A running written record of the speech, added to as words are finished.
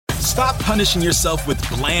Stop punishing yourself with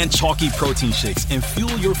bland, chalky protein shakes and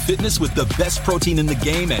fuel your fitness with the best protein in the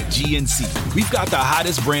game at GNC. We've got the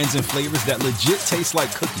hottest brands and flavors that legit taste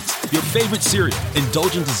like cookies, your favorite cereal,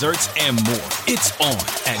 indulgent desserts, and more. It's on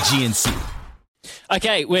at GNC.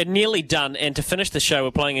 Okay, we're nearly done, and to finish the show,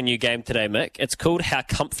 we're playing a new game today, Mick. It's called How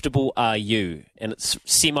Comfortable Are You? And it's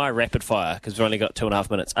semi-rapid fire, because we've only got 2.5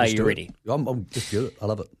 minutes. Are you ready? I'm just good. I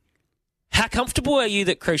love it. How comfortable are you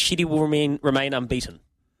that Crocetti will remain unbeaten?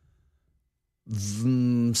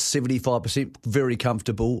 75%, very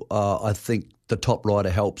comfortable. I think the top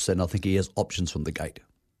rider helps, and I think he has options from the gate.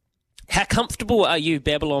 How comfortable are you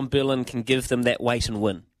Babylon Berlin can give them that weight and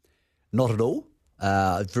win? Not at all.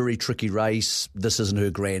 Very tricky race. This isn't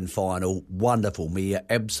her grand final. Wonderful mare.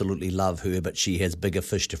 Absolutely love her, but she has bigger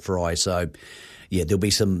fish to fry. So, yeah, there'll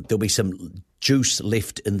be some juice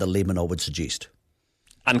left in the lemon, I would suggest.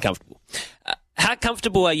 Uncomfortable. How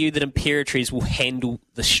comfortable are you that Imperatrice will handle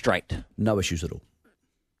the straight? No issues at all.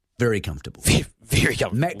 Very comfortable. Very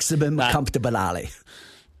comfortable. Maximum comfortability.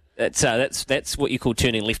 That's what you call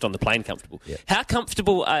turning left on the plane comfortable. Yeah. How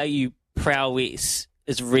comfortable are you Prowess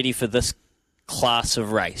is ready for this class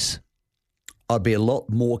of race? I'd be a lot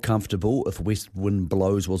more comfortable if West Wind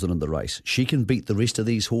Blows wasn't in the race. She can beat the rest of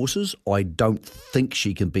these horses. I don't think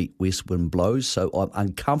she can beat West Wind Blows, so I'm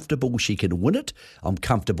uncomfortable she can win it. I'm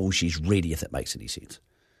comfortable she's ready, if that makes any sense.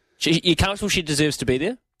 You're comfortable she deserves to be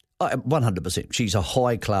there? 100%. She's a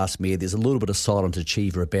high-class mare. There's a little bit of silent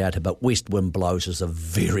achiever about her, but West Wind Blows is a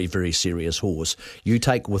very, very serious horse. You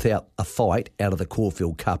take without a fight out of the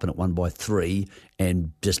Caulfield Cup and it won by 3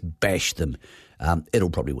 and just bash them. It'll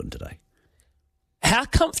probably win today. How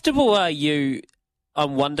comfortable are you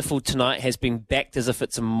on Wonderful Tonight has been backed as if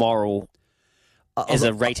it's a moral as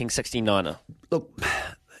a rating 69er? Look,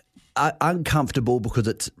 uncomfortable because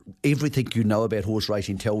it's everything you know about horse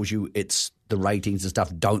racing tells you it's the ratings and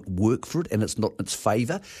stuff don't work for it and it's not in its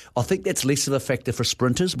favour. I think that's less of a factor for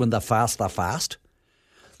sprinters. When they're fast.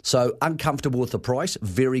 So uncomfortable with the price,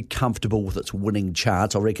 very comfortable with its winning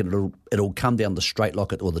chance. I reckon it'll come down the straight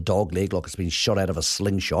like it or the dog leg like it's been shot out of a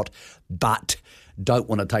slingshot, but don't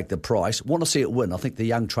want to take the price. Want to see it win. I think the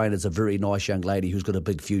young trainer's a very nice young lady who's got a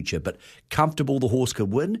big future, but comfortable the horse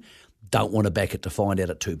could win. Don't want to back it to find out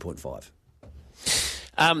at 2.5.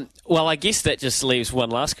 Well, I guess that just leaves one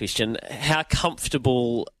last question. How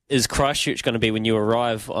comfortable is Christchurch going to be when you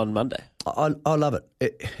arrive on Monday? I love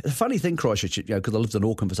it. The funny thing, Christchurch, because I lived in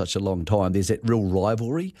Auckland for such a long time, there's that real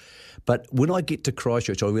rivalry. But when I get to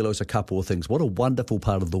Christchurch, I realise a couple of things. What a wonderful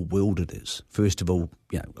part of the world it is. First of all,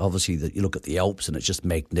 obviously you look at the Alps and it's just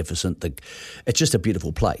magnificent. It's just a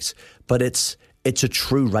beautiful place. But it's a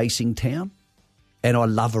true racing town. And I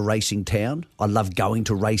love a racing town. I love going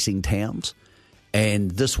to racing towns.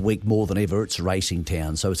 And this week, more than ever, it's racing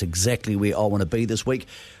town. So it's exactly where I want to be this week.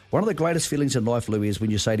 One of the greatest feelings in life, Louis, is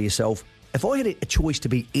when you say to yourself, if I had a choice to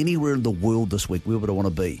be anywhere in the world this week, where would I want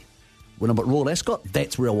to be? When I'm at Royal Ascot,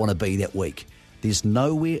 that's where I want to be that week. There's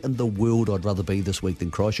nowhere in the world I'd rather be this week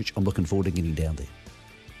than Christchurch. I'm looking forward to getting down there.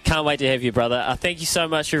 Can't wait to have you, brother. Thank you so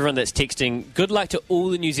much for everyone that's texting. Good luck to all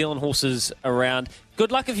the New Zealand horses around.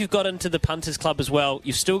 Good luck if you've got into the Punters Club as well.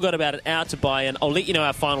 You've still got about an hour to buy in. I'll let you know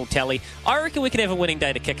our final tally. I reckon we could have a winning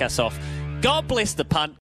day to kick us off. God bless the punt.